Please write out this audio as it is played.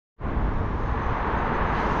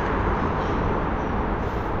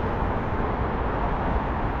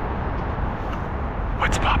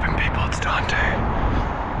Dante.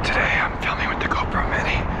 Today I'm filming with the GoPro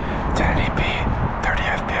Mini 1080p, 30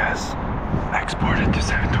 FPS, exported to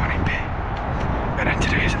 720p. And in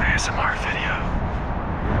today's ASMR video,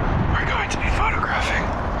 we're going to be photographing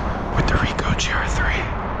with the Ricoh GR3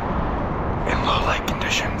 in low light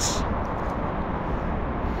conditions.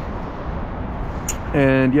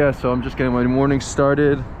 And yeah, so I'm just getting my morning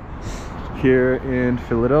started here in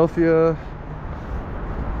Philadelphia.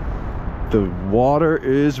 The water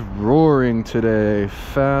is roaring today.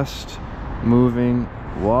 Fast moving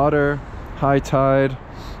water, high tide.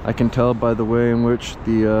 I can tell by the way in which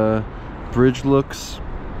the bridge looks.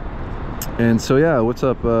 And so yeah, what's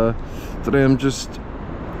up? Today I'm just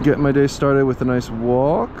getting my day started with a nice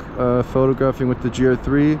walk, photographing with the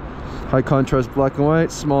GR3, high contrast black and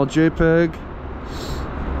white, small JPEG,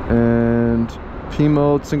 and P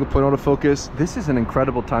mode, single point autofocus. This is an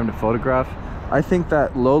incredible time to photograph. I think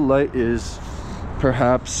that low light is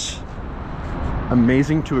perhaps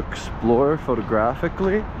amazing to explore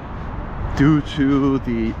photographically due to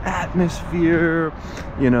the atmosphere.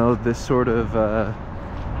 You know, this sort of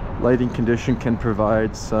lighting condition can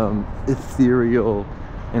provide some ethereal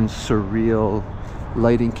and surreal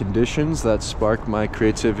lighting conditions that spark my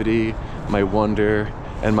creativity, my wonder,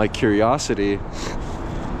 and my curiosity.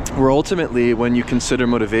 Where ultimately, when you consider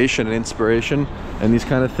motivation and inspiration and these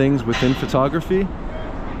kind of things within photography,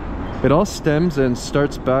 it all stems and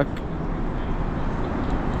starts back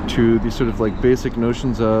to these sort of like basic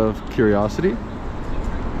notions of curiosity.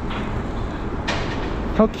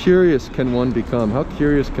 How curious can one become? How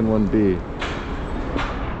curious can one be?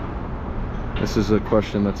 This is a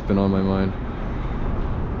question that's been on my mind.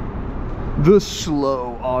 The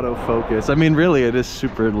slow autofocus. I mean, really, it is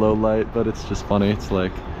super low light, but it's just funny. It's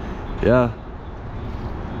like, yeah.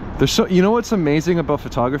 There's so, you know what's amazing about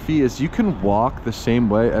photography is you can walk the same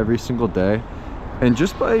way every single day, and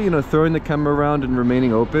just by, you know, throwing the camera around and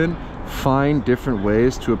remaining open, find different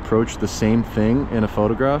ways to approach the same thing in a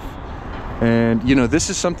photograph. And you know, this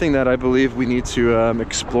is something that I believe we need to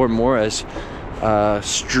explore more as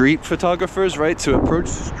street photographers, right? To approach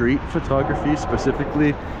street photography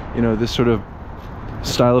specifically, you know, this sort of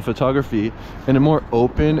style of photography in a more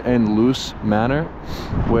open and loose manner,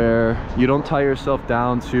 where you don't tie yourself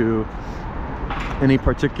down to any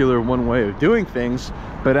particular one way of doing things,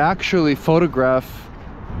 but actually photograph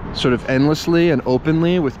sort of endlessly and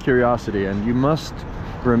openly with curiosity. And you must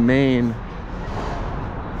remain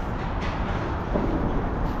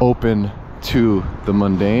open to the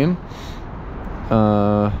mundane.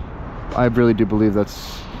 I really do believe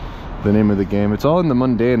that's the name of the game. It's all in the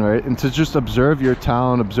mundane, right? And to just observe your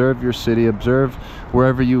town, observe your city, observe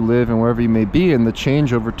wherever you live and wherever you may be, and the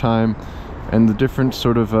change over time and the different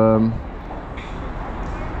sort of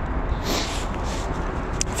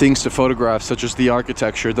things to photograph, such as the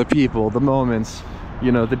architecture, the people, the moments,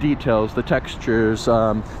 you know, the details, the textures.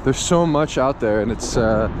 There's so much out there, and it's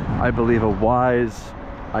I believe a wise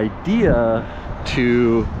idea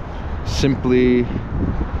to simply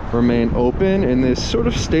remain open in this sort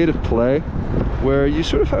of state of play, where you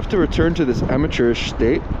sort of have to return to this amateurish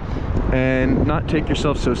state and not take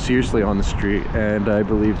yourself so seriously on the street. And I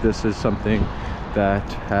believe this is something that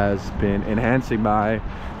has been enhancing my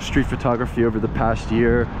street photography over the past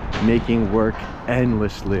year, making work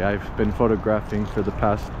endlessly. I've been photographing for the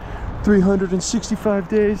past 365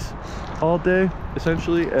 days, all day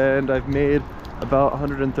essentially, and I've made about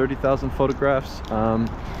 130,000 photographs.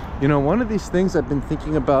 You know, one of these things I've been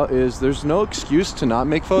thinking about is there's no excuse to not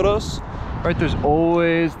make photos, right? There's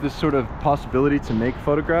always this sort of possibility to make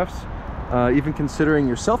photographs, even considering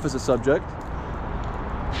yourself as a subject.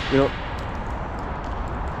 You know,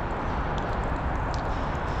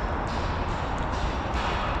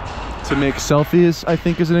 to make selfies, I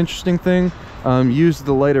think, is an interesting thing. Use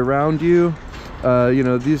the light around you. You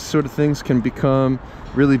know, these sort of things can become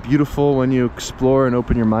really beautiful when you explore and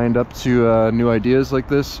open your mind up to new ideas like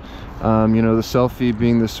this. You know, the selfie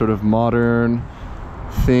being this sort of modern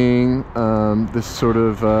thing, this sort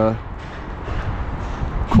of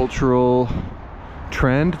cultural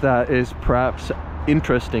trend that is perhaps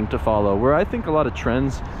interesting to follow, where I think a lot of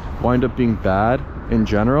trends wind up being bad in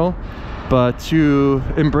general. But to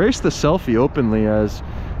embrace the selfie openly, as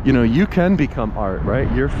you know, you can become art,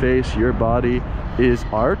 right? Your face, your body is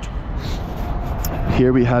art.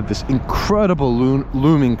 Here we have this incredible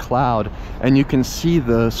looming cloud, and you can see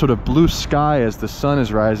the sort of blue sky as the sun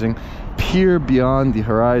is rising peer beyond the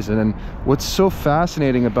horizon. And what's so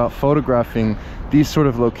fascinating about photographing these sort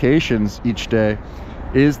of locations each day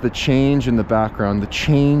is the change in the background, the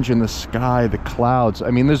change in the sky, the clouds.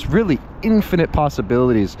 I mean, there's really infinite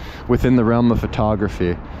possibilities within the realm of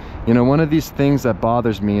photography. You know, one of these things that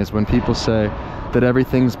bothers me is when people say that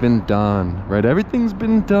everything's been done, right? Everything's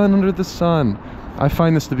been done under the sun. I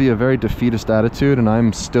find this to be a very defeatist attitude, and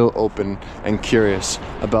I'm still open and curious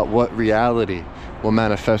about what reality will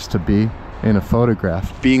manifest to be in a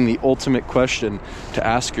photograph, being the ultimate question to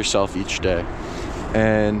ask yourself each day.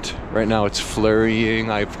 And right now it's flurrying.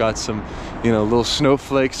 I've got some, you know, little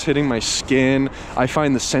snowflakes hitting my skin. I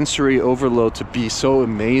find the sensory overload to be so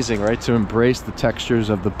amazing, right? To embrace the textures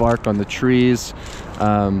of the bark on the trees,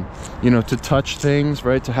 you know, to touch things,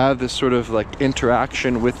 right? To have this sort of like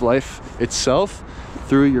interaction with life itself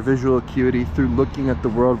through your visual acuity, through looking at the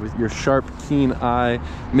world with your sharp, keen eye,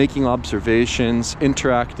 making observations,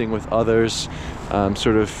 interacting with others,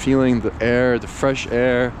 sort of feeling the air, the fresh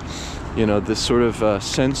air. You know, this sort of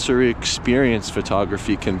sensory experience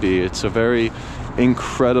photography can be. It's a very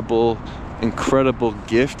incredible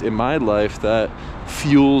gift in my life that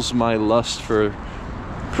fuels my lust for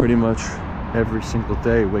pretty much every single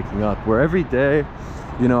day waking up. Where every day,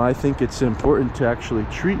 you know, I think it's important to actually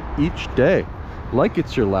treat each day like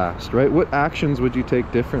it's your last, right? What actions would you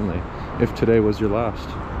take differently if today was your last?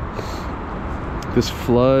 This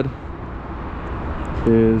flood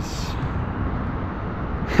is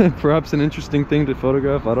perhaps an interesting thing to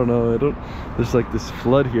photograph. I don't know. There's like this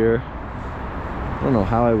flood here. I don't know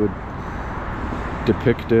how I would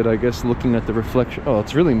depict it. I guess looking at the reflection. Oh,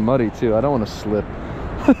 it's really muddy too. I don't want to slip.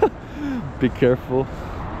 Be careful.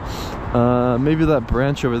 Maybe that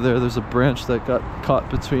branch over there, there's a branch that got caught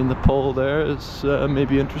between the pole there, is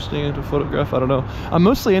maybe interesting to photograph. I don't know. I'm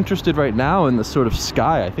mostly interested right now in the sort of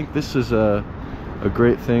sky. I think this is a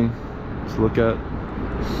great thing to look at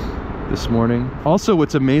this morning. Also,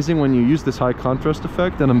 what's amazing when you use this high contrast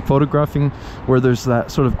effect, and I'm photographing where there's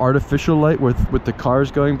that sort of artificial light with the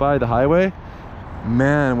cars going by the highway,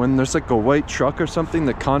 man, when there's like a white truck or something,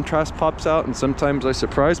 the contrast pops out, and sometimes I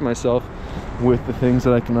surprise myself with the things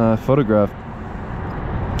that I can photograph.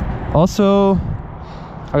 Also,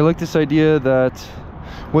 I like this idea that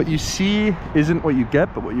what you see isn't what you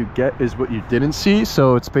get, but what you get is what you didn't see.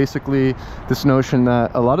 So it's basically this notion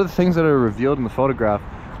that a lot of the things that are revealed in the photograph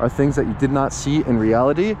are things that you did not see in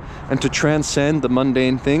reality, and to transcend the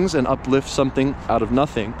mundane things and uplift something out of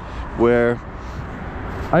nothing, where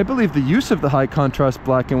I believe the use of the high contrast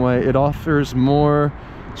black and white, it offers more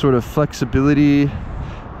sort of flexibility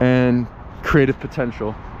and creative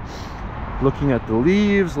potential. Looking at the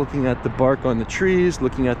leaves, looking at the bark on the trees,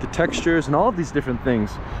 looking at the textures, and all of these different things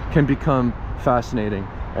can become fascinating.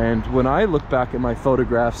 And when I look back at my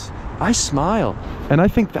photographs, I smile. And I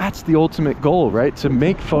think that's the ultimate goal, right? To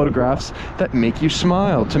make photographs that make you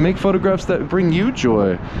smile, to make photographs that bring you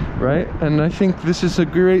joy, right? And I think this is a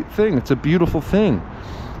great thing. It's a beautiful thing,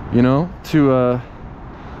 you know, to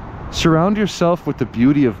surround yourself with the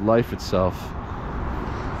beauty of life itself.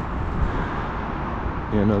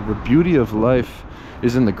 You know, the beauty of life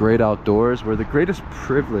is in the great outdoors, where the greatest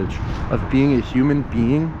privilege of being a human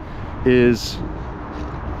being is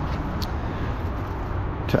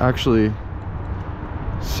to actually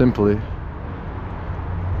simply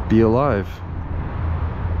be alive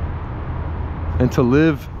and to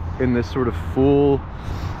live in this sort of full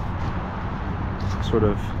sort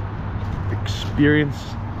of experience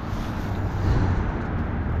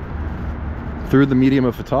through the medium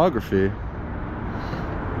of photography.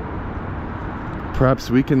 Perhaps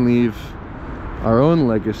we can leave our own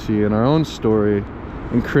legacy and our own story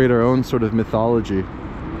and create our own sort of mythology,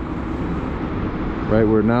 right?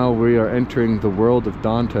 Where now we are entering the world of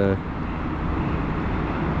Dante.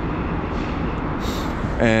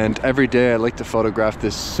 And every day I like to photograph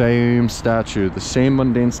this same statue, the same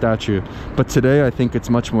mundane statue. But today I think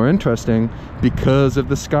it's much more interesting because of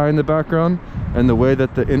the sky in the background and the way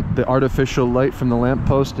that the artificial light from the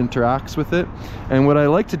lamppost interacts with it. And what I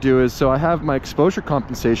like to do is, so I have my exposure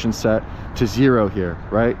compensation set to 0 here,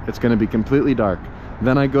 right? It's going to be completely dark.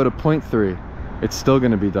 Then I go to 0.3. It's still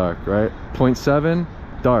going to be dark, right? 0.7,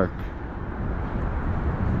 dark,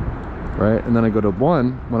 right? And then I go to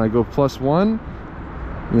 1. When I go +1,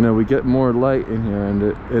 you know, we get more light in here, and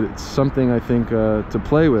it's something I think to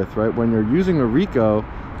play with, right? When you're using a Ricoh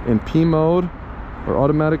in P mode or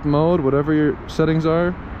automatic mode, whatever your settings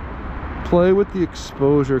are, play with the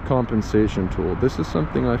exposure compensation tool. This is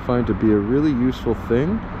something I find to be a really useful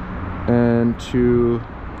thing, and to,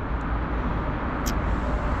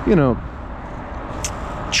 you know,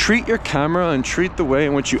 treat your camera and treat the way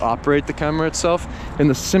in which you operate the camera itself in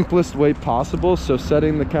the simplest way possible. So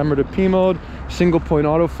setting the camera to P mode, single point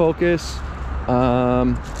autofocus,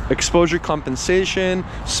 exposure compensation,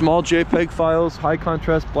 small JPEG files, high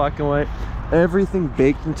contrast black and white, everything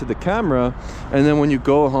baked into the camera. And then when you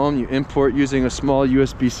go home, you import using a small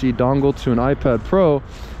USB-C dongle to an iPad Pro.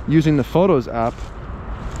 Using the Photos app,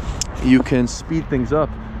 you can speed things up,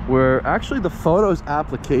 where actually the Photos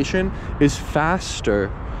application is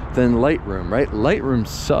faster than Lightroom, right? Lightroom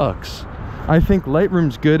sucks. I think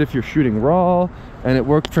Lightroom's good if you're shooting RAW, and it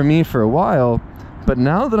worked for me for a while. But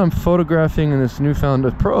now that I'm photographing in this newfound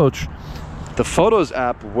approach, the Photos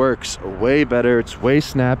app works way better. It's way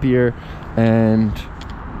snappier, and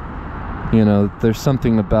you know, there's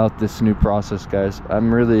something about this new process, guys.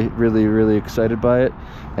 I'm really excited by it.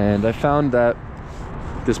 And I found that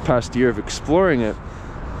this past year of exploring it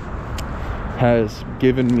has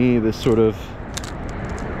given me this sort of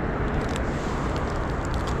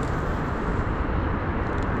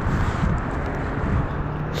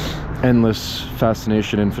endless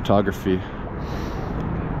fascination in photography.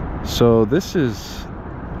 So this is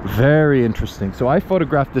very interesting. So I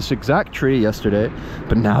photographed this exact tree yesterday,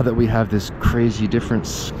 but now that we have this crazy different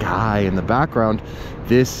sky in the background,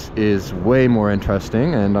 this is way more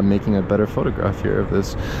interesting, and I'm making a better photograph here of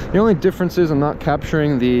this. The only difference is I'm not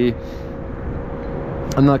capturing the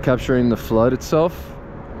flood itself,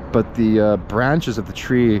 but the branches of the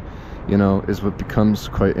tree, you know, is what becomes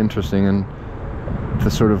quite interesting, and the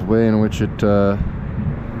sort of way in which it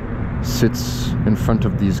sits in front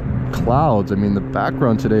of these clouds. I mean, the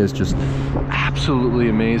background today is just absolutely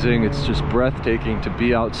amazing. It's just breathtaking to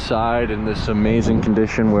be outside in this amazing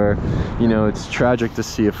condition where, you know, it's tragic to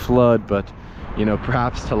see a flood, but, you know,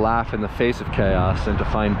 perhaps to laugh in the face of chaos and to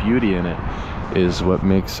find beauty in it is what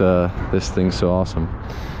makes this thing so awesome.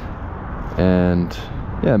 And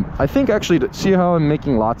yeah, I think actually, to see how I'm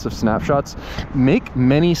making lots of snapshots, make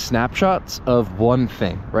many snapshots of one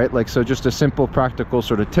thing, right? Like, so just a simple practical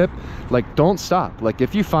sort of tip, like, don't stop. Like,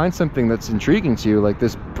 if you find something that's intriguing to you, like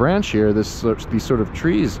this branch here, these sort of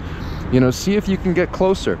trees, you know, see if you can get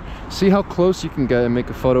closer. See how close you can get and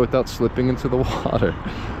make a photo without slipping into the water.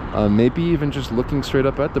 Maybe even just looking straight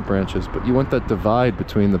up at the branches, but you want that divide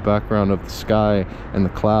between the background of the sky and the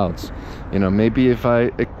clouds. You know, maybe if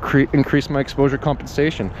I increase my exposure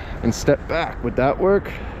compensation and step back, would that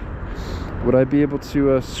work? Would I be able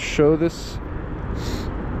to show this?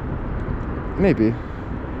 Maybe.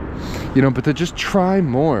 You know, but to just try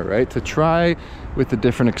more, right? To try with the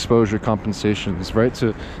different exposure compensations, right?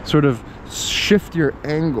 To sort of shift your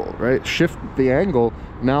angle, right? Shift the angle.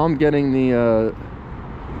 Now I'm getting the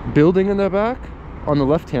building in the back on the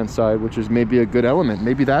left hand side, which is maybe a good element.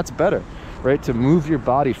 Maybe that's better, right? To move your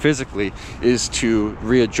body physically is to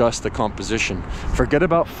readjust the composition. Forget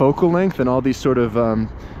about focal length and all these sort of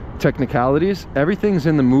technicalities. Everything's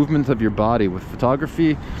in the movement of your body with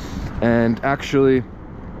photography, and actually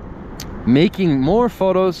making more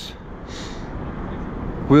photos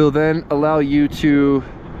will then allow you to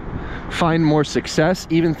find more success.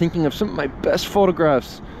 Even thinking of some of my best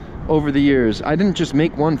photographs over the years, I didn't just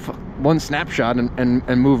make one snapshot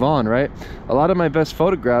and move on, right? A lot of my best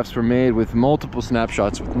photographs were made with multiple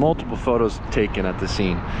snapshots, with multiple photos taken at the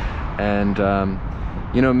scene. And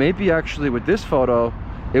you know, maybe actually with this photo,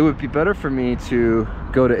 it would be better for me to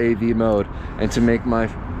go to AV mode and to make my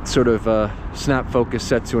sort of snap focus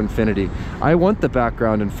set to infinity. I want the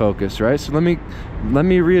background in focus, right? So let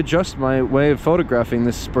me readjust my way of photographing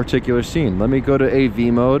this particular scene. Let me go to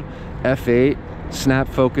AV mode, F8, snap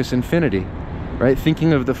focus infinity, right?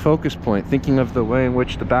 Thinking of the focus point, thinking of the way in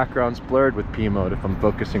which the background's blurred with P mode if I'm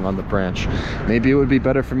focusing on the branch. Maybe it would be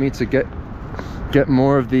better for me to get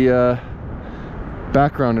more of the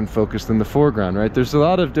background in focus than the foreground, right? There's a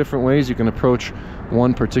lot of different ways you can approach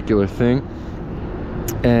one particular thing.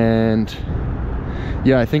 And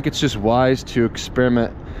yeah, I think it's just wise to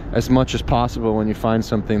experiment as much as possible when you find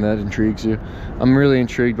something that intrigues you. I'm really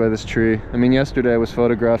intrigued by this tree. I mean, yesterday I was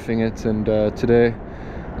photographing it, and today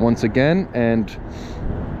once again. And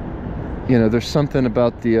you know, there's something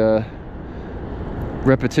about the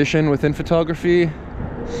repetition within photography,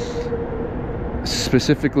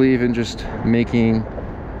 specifically even just making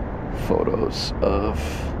photos of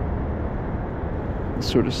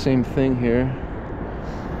sort of same thing here.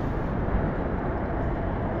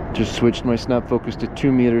 Just switched my snap focus to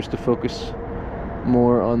 2 meters to focus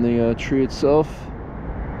more on the tree itself.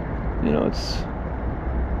 You know, it's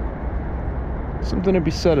something to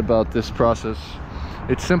be said about this process.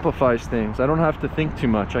 It simplifies things. I don't have to think too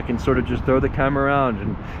much. I can sort of just throw the camera around,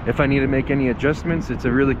 and if I need to make any adjustments, it's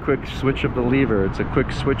a really quick switch of the lever. It's a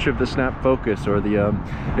quick switch of the snap focus or the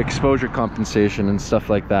exposure compensation and stuff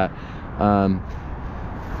like that.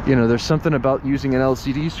 you know, there's something about using an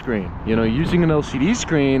LCD screen. You know, using an LCD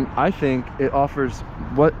screen, I think it offers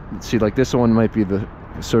what, see, like this one might be the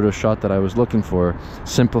sort of shot that I was looking for.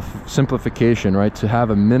 Simplification, right? To have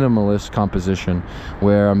a minimalist composition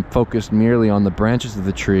where I'm focused merely on the branches of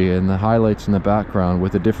the tree and the highlights in the background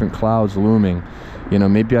with the different clouds looming. You know,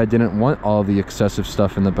 maybe I didn't want all the excessive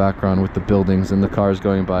stuff in the background with the buildings and the cars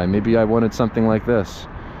going by. Maybe I wanted something like this,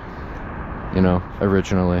 you know,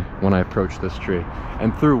 originally when I approached this tree.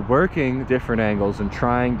 And through working different angles and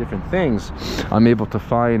trying different things, I'm able to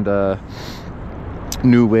find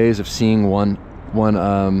new ways of seeing one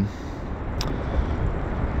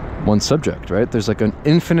subject, right? There's like an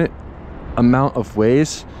infinite amount of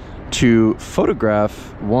ways to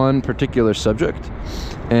photograph one particular subject.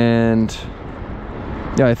 And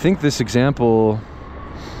yeah, I think this example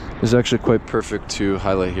is actually quite perfect to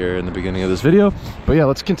highlight here in the beginning of this video. But yeah,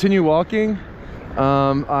 let's continue walking.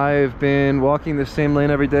 I've been walking the same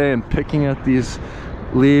lane every day and picking at these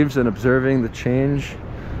leaves and observing the change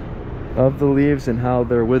of the leaves and how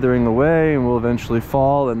they're withering away and will eventually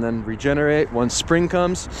fall and then regenerate once spring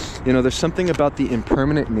comes. You know, there's something about the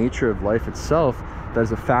impermanent nature of life itself that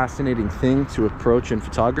is a fascinating thing to approach in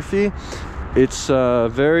photography. It's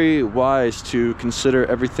very wise to consider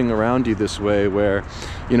everything around you this way, where,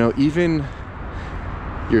 you know, even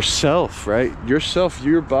yourself, right? Yourself,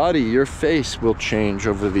 your body, your face will change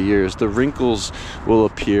over the years. The wrinkles will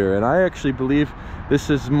appear. And I actually believe this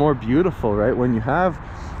is more beautiful, right? When you have,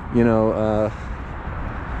 you know,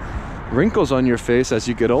 wrinkles on your face as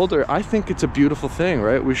you get older, I think it's a beautiful thing,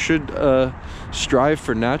 right? We should strive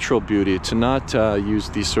for natural beauty, to not use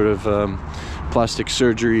these sort of plastic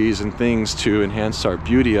surgeries and things to enhance our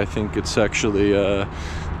beauty. I think it's actually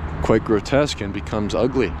quite grotesque and becomes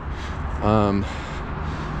ugly.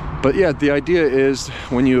 But yeah, the idea is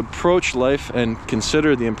when you approach life and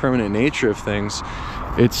consider the impermanent nature of things,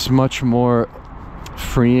 it's much more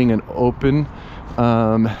freeing and open.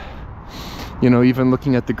 You know, even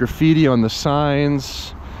looking at the graffiti on the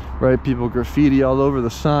signs, right? People graffiti all over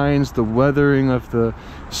the signs, the weathering of the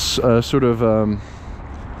sort of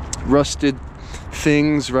rusted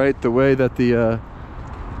things, right? The way that the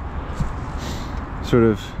sort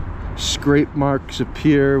of scrape marks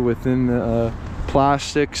appear within the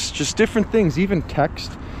plastics, just different things. Even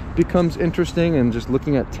text becomes interesting, and just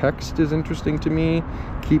looking at text is interesting to me.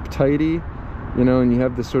 Keep tidy, you know, and you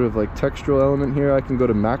have this sort of like textural element here. I can go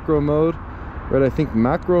to macro mode, right? I think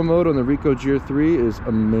macro mode on the Ricoh GR3 is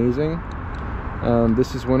amazing.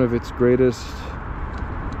 This is one of its greatest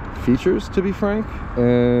features, to be frank.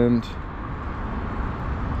 And,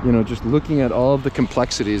 you know, just looking at all of the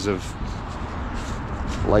complexities of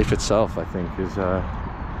life itself, I think is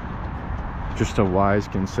just a wise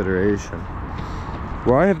consideration.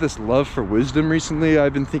 Where I have this love for wisdom recently,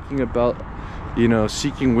 I've been thinking about, you know,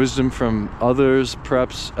 seeking wisdom from others.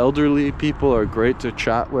 Perhaps elderly people are great to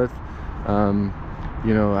chat with.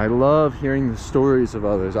 You know, I love hearing the stories of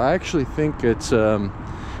others. I actually think it's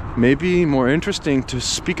maybe more interesting to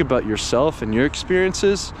speak about yourself and your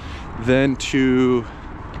experiences than to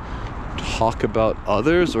talk about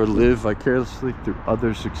others or live vicariously through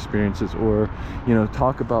others' experiences, or, you know,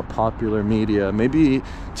 talk about popular media. Maybe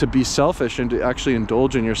to be selfish and to actually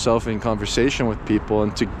indulge in yourself in conversation with people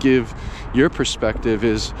and to give your perspective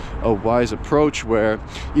is a wise approach. Where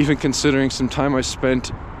even considering some time I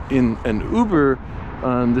spent in an Uber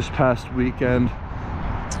this past weekend,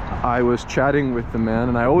 I was chatting with the man,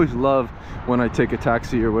 and I always love when I take a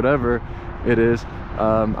taxi or whatever it is,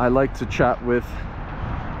 I like to chat with,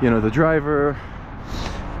 you know, the driver,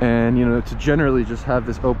 and, you know, to generally just have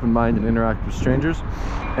this open mind and interact with strangers.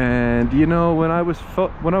 And, you know, when I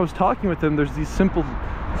was talking with him, there's these simple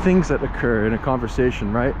things that occur in a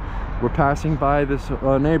conversation, right? We're passing by this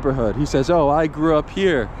neighborhood. He says, "Oh, I grew up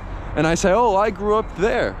here," and I say, "Oh, I grew up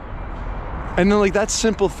there." And then, like, that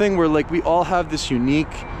simple thing where, like, we all have this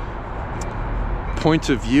unique point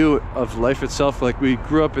of view of life itself. Like, we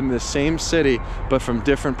grew up in the same city but from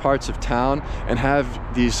different parts of town, and have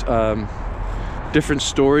these different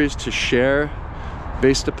stories to share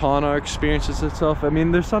based upon our experiences itself. I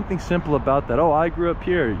mean, there's something simple about that. Oh, I grew up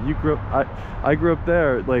here, you grew up, I grew up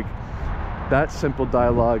there. Like, that simple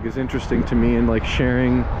dialogue is interesting to me, and like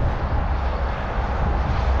sharing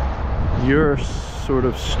your sort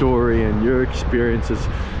of story and your experiences,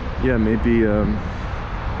 yeah, maybe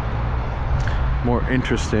more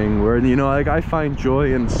interesting. Where, you know, like, I find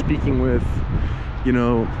joy in speaking with, you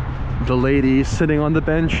know, the lady sitting on the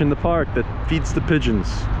bench in the park that feeds the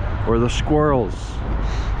pigeons, or the squirrels.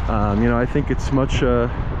 You know, I think it's much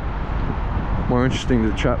more interesting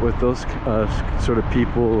to chat with those sort of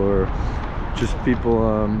people, or just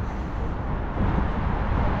people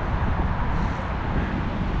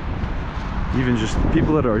even just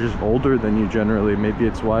people that are just older than you generally, maybe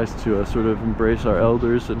it's wise to sort of embrace our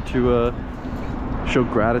elders and to show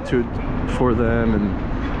gratitude for them. And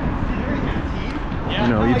you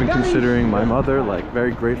know, even considering my mother, like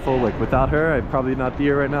very grateful, like without her I'd probably not be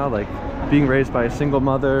here right now. Like being raised by a single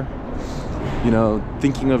mother, you know,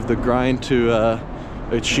 thinking of the grind to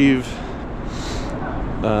achieve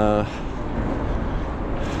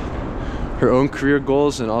her own career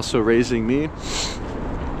goals, and also raising me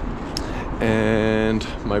and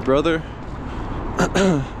my brother.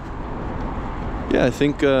 Yeah, I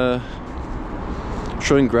think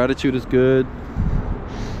showing gratitude is good,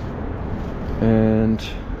 and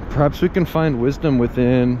perhaps we can find wisdom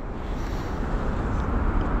within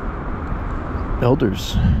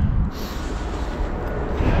elders.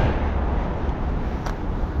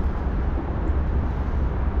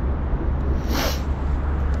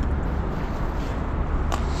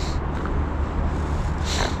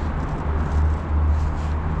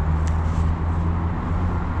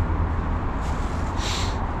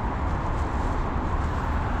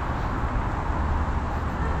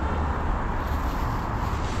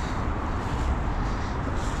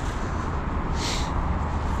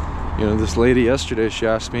 You know, this lady yesterday, she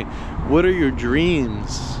asked me, what are your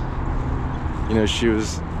dreams? You know,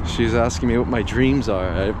 she's asking me what my dreams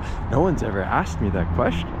are. No one's ever asked me that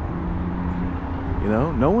question. You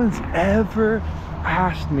know, no one's ever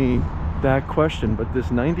asked me that question, but this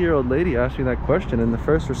 90-year-old lady asked me that question, and the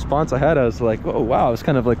first response I had, I was like, oh wow, I was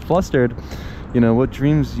kind of like flustered. You know, what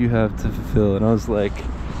dreams do you have to fulfill? And I was like,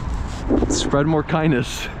 spread more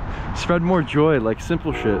kindness, spread more joy, like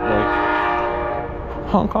simple shit, like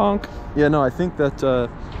honk honk. Yeah, no, I think that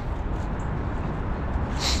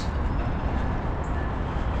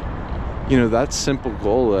you know, that simple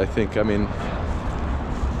goal, I think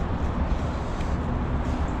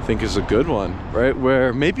is a good one, right?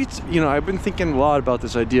 Where maybe it's, you know, I've been thinking a lot about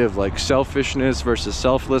this idea of like selfishness versus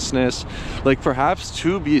selflessness. Like perhaps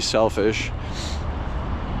to be selfish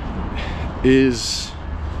is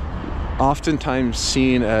oftentimes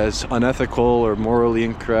seen as unethical or morally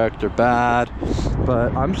incorrect or bad,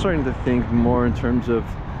 but I'm starting to think more in terms of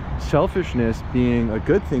selfishness being a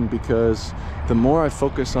good thing, because the more I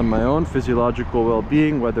focus on my own physiological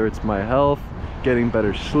well-being, whether it's my health, getting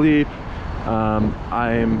better sleep,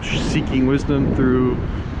 I'm seeking wisdom through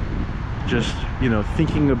just, you know,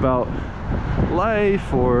 thinking about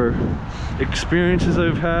life or experiences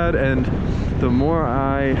I've had, and the more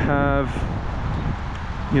I have,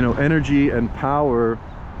 you know, energy and power,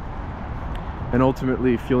 and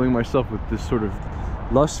ultimately fueling myself with this sort of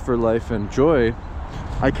lust for life and joy,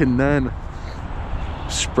 I can then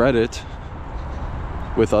spread it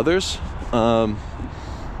with others.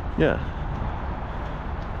 Yeah.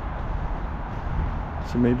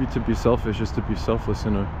 So maybe to be selfish is to be selfless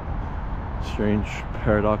in a strange,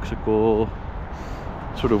 paradoxical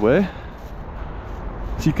sort of way.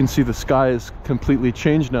 So you can see the sky is completely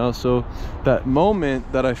changed now. So that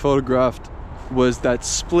moment that I photographed was that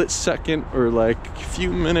split second or like a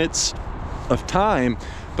few minutes of time,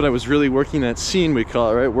 but I was really working that scene, we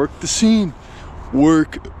call it, right? Work the scene.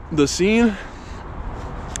 Work the scene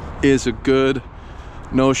is a good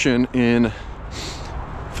notion in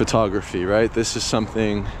photography, right? This is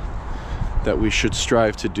something that we should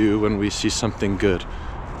strive to do when we see something good.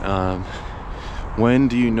 When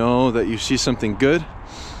do you know that you see something good?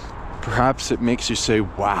 Perhaps it makes you say,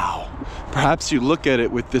 wow. Perhaps you look at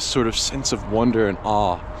it with this sort of sense of wonder and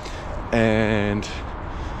awe, and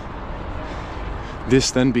this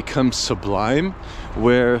then becomes sublime,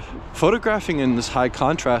 where photographing in this high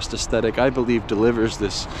contrast aesthetic, I believe, delivers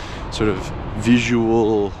this sort of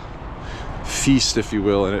visual feast, if you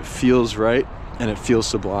will, and it feels right and it feels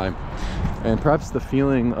sublime. And perhaps the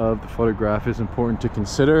feeling of the photograph is important to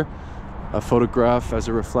consider. A photograph as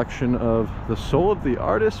a reflection of the soul of the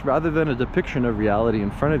artist rather than a depiction of reality in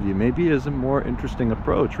front of you, maybe is a more interesting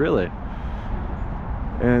approach, really.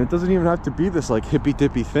 And it doesn't even have to be this like hippy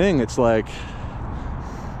dippy thing. It's like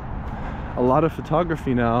a lot of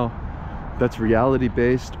photography now that's reality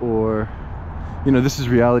based, or, you know, this is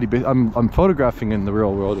reality based. I'm photographing in the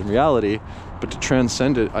real world in reality, but to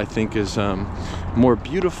transcend it, I think, is more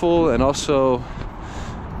beautiful and also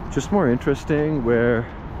just more interesting, where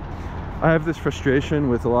I have this frustration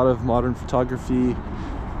with a lot of modern photography,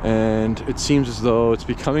 and it seems as though it's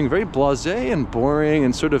becoming very blasé and boring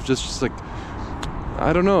and sort of just like,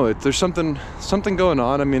 I don't know, there's something going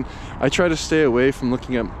on. I mean, I try to stay away from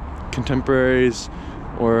looking at contemporaries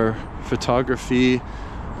or photography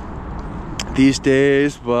these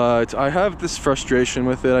days, but I have this frustration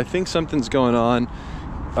with it. I think something's going on.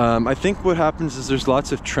 I think what happens is there's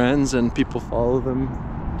lots of trends and people follow them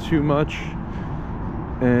too much.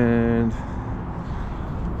 and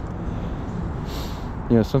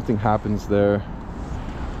you know, something happens there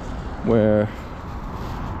where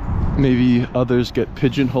maybe others get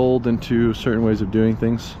pigeonholed into certain ways of doing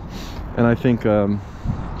things. And I think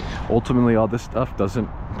ultimately all this stuff doesn't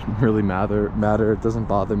really matter. It doesn't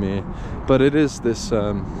bother me, but it is this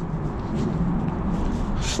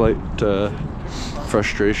slight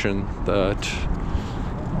frustration that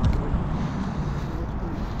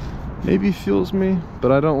maybe fuels me,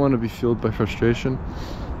 but I don't want to be fueled by frustration.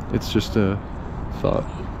 It's just a thought.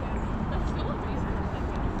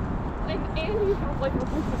 And you have like a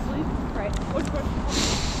place to sleep, right?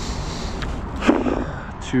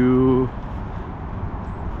 To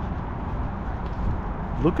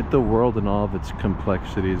look at the world and all of its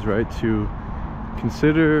complexities, right? To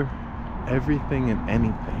consider everything and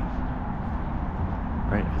anything,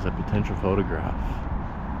 right, as a potential photograph.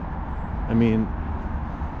 I mean,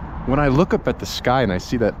 when I look up at the sky and I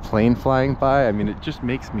see that plane flying by, I mean, it just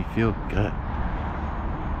makes me feel good.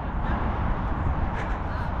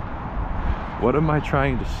 What am I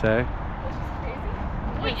trying to say?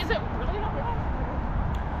 Wait, is it really not wrong?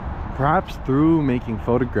 Perhaps through making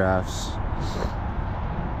photographs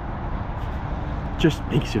just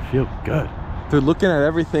makes you feel good. They're looking at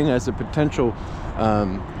everything as a potential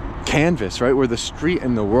canvas, right? Where the street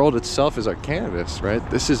and the world itself is our canvas, right?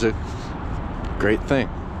 This is a great thing.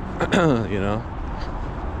 You know,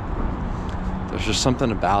 there's just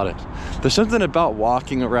something about it. There's something about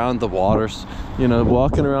walking around the waters, you know,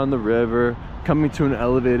 walking around the river, coming to an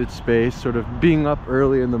elevated space, sort of being up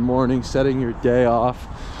early in the morning, setting your day off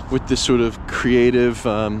with this sort of creative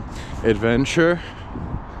adventure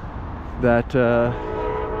that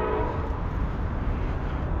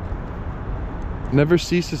never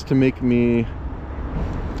ceases to make me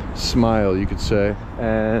smile, you could say.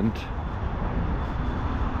 And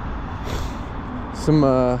some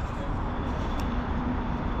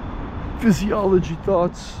physiology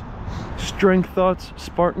thoughts, strength thoughts,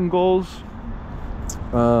 Spartan goals.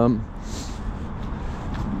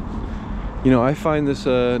 You know, I find this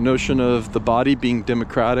notion of the body being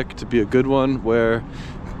democratic to be a good one, where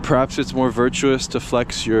perhaps it's more virtuous to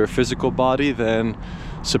flex your physical body than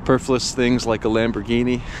superfluous things like a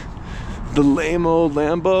Lamborghini. The lame-o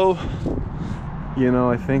Lambo. You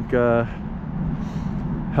know, I think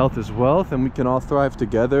health is wealth, and we can all thrive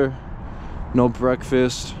together. No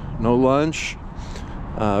breakfast, no lunch,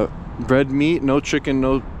 red meat, no chicken,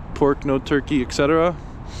 no pork, no turkey, etc.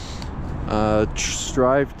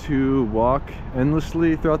 Strive to walk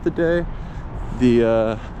endlessly throughout the day.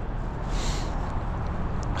 The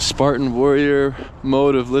Spartan warrior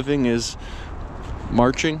mode of living is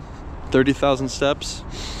marching 30,000 steps.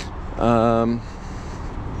 Other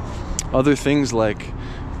things like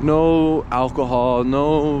no alcohol,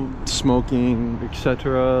 no smoking,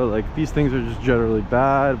 etc. Like, these things are just generally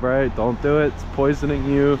bad, right? Don't do it. It's poisoning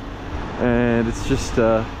you, and it's just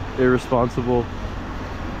irresponsible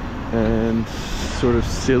and sort of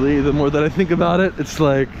silly. The more that I think about it, it's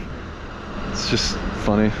like, it's just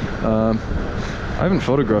funny. I haven't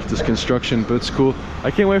photographed this construction, but it's cool.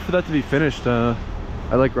 I can't wait for that to be finished. I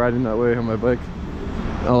like riding that way on my bike.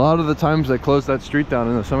 A lot of the times I close that street down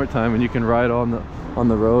in the summertime and you can ride on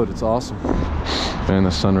the road. It's awesome. And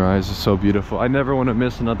the sunrise is so beautiful. I never want to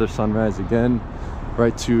miss another sunrise again.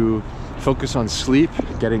 Right, to focus on sleep,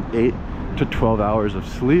 getting 8 to 12 hours of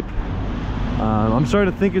sleep. I'm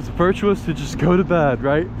starting to think it's virtuous to just go to bed,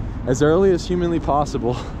 right, as early as humanly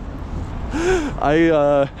possible.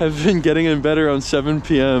 I have been getting in bed around 7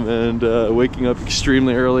 p.m. and waking up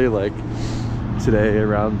extremely early, like today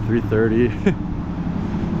around 3:30.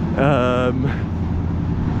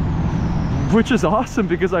 Which is awesome,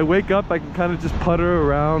 because I wake up, I can kind of just putter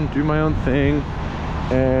around, do my own thing,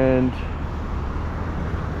 and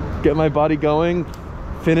get my body going,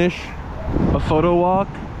 finish a photo walk,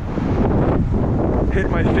 hit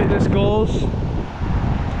my fitness goals,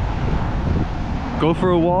 go for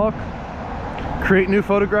a walk, create new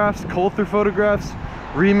photographs, cull through photographs,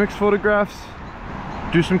 remix photographs,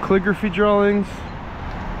 do some calligraphy drawings,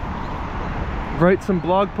 write some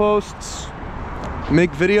blog posts,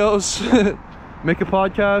 make videos, make a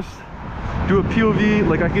podcast, do a POV.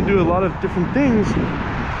 Like, I can do a lot of different things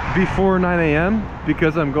before 9 a.m.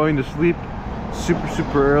 because I'm going to sleep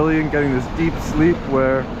super early and getting this deep sleep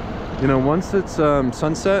where, you know, once it's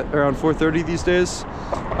sunset around 4:30 these days,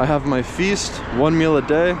 I have my feast, 1 meal a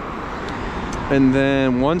day. And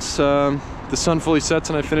then once the sun fully sets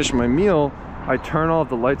and I finish my meal, I turn all of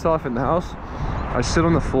the lights off in the house. I sit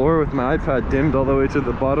on the floor with my iPad dimmed all the way to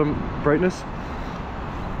the bottom brightness,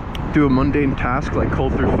 do a mundane task like cull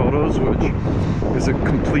through photos, which is a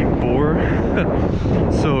complete bore.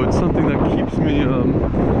 So it's something that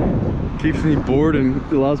keeps me bored and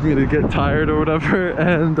allows me to get tired or whatever.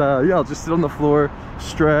 And yeah, I'll just sit on the floor,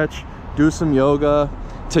 stretch, do some yoga,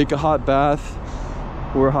 take a hot bath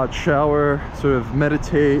or a hot shower, sort of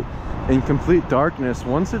meditate in complete darkness.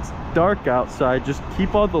 Once it's dark outside, just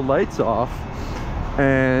keep all the lights off,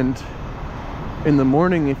 and in the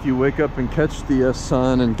morning, if you wake up and catch the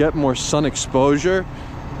sun and get more sun exposure,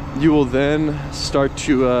 you will then start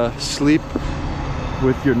to sleep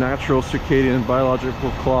with your natural circadian biological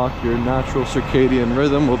clock. Your natural circadian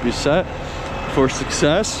rhythm will be set for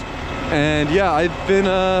success. And yeah, I've been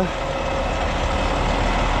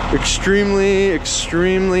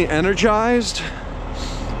extremely energized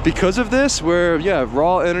because of this, where yeah,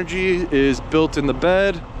 raw energy is built in the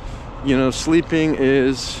bed. You know, sleeping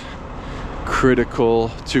is critical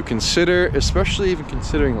to consider, especially even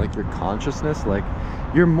considering like your consciousness. Like,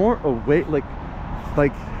 you're more awake, like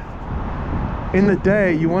in the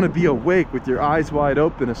day you want to be awake with your eyes wide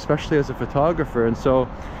open, especially as a photographer. And so,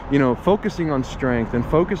 you know, focusing on strength and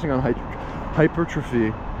focusing on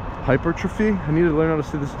hypertrophy, I need to learn how to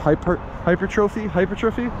say this,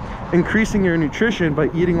 hypertrophy, increasing your nutrition by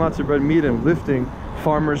eating lots of red meat and lifting,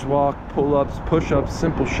 farmer's walk, pull-ups, push-ups,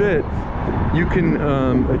 simple shit. You can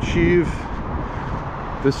achieve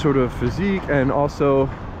this sort of physique and also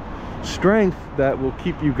strength that will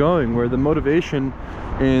keep you going, where the motivation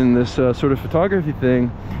in this sort of photography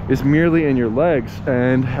thing is merely in your legs.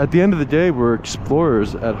 And at the end of the day, we're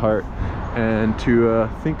explorers at heart, and to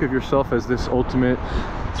think of yourself as this ultimate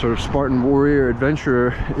sort of Spartan warrior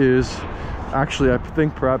adventurer is actually, I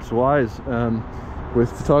think, perhaps wise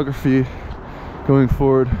with photography going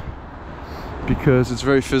forward, because it's a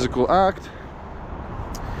very physical act.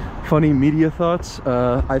 Funny media thoughts.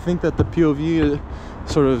 I think that the POV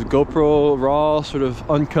sort of GoPro raw, sort of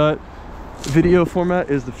uncut video format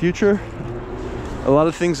is the future. A lot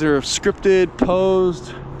of things are scripted,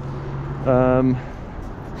 posed,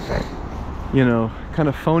 you know, kind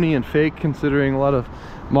of phony and fake, considering a lot of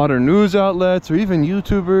modern news outlets or even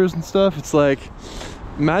YouTubers and stuff. It's like,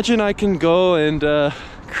 imagine I can go and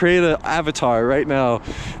create an avatar right now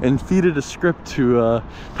and feed it a script to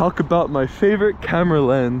talk about my favorite camera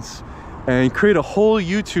lens and create a whole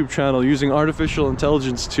YouTube channel using artificial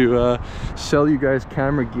intelligence to sell you guys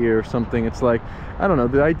camera gear or something. It's like, I don't know,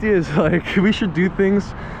 the idea is like, we should do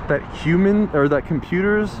things that that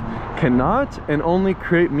computers cannot, and only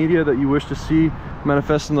create media that you wish to see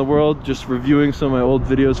manifest in the world. Just reviewing some of my old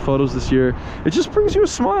videos, photos this year, it just brings you a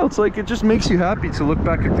smile. It's like, it just makes you happy to look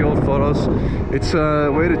back at the old photos. It's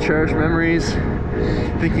a way to cherish memories,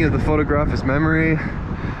 thinking of the photograph as memory.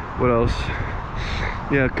 What else?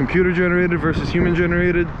 Yeah, computer generated versus human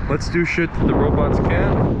generated. Let's do shit that the robots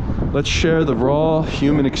can't. Let's share the raw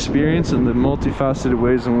human experience and the multifaceted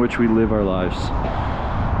ways in which we live our lives.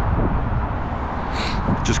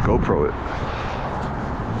 Just GoPro it.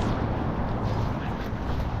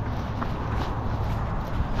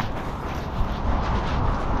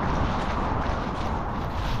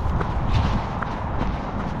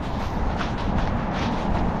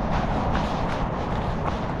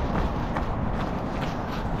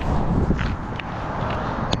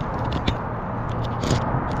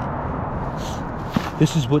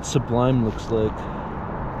 This is what sublime looks like.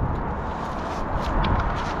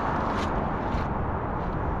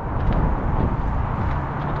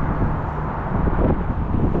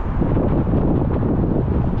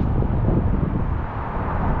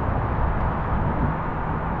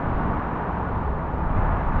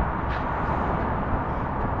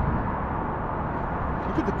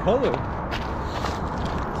 Look at the color.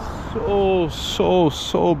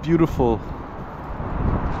 So beautiful.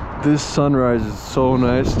 This sunrise is so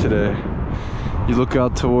nice today. You look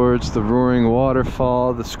out towards the roaring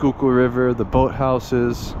waterfall, the Schuylkill River, the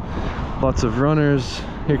boathouses, lots of runners.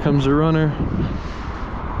 Here comes a runner.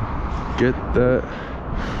 Get that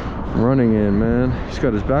running in, man. He's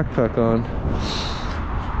got his backpack on.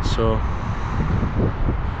 So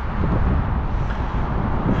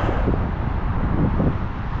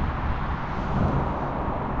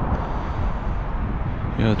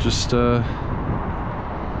yeah, just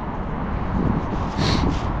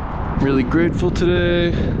really grateful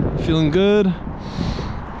today, feeling good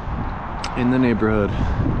in the neighborhood.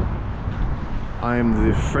 I am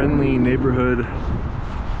the friendly neighborhood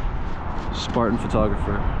Spartan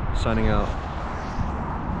photographer, signing out.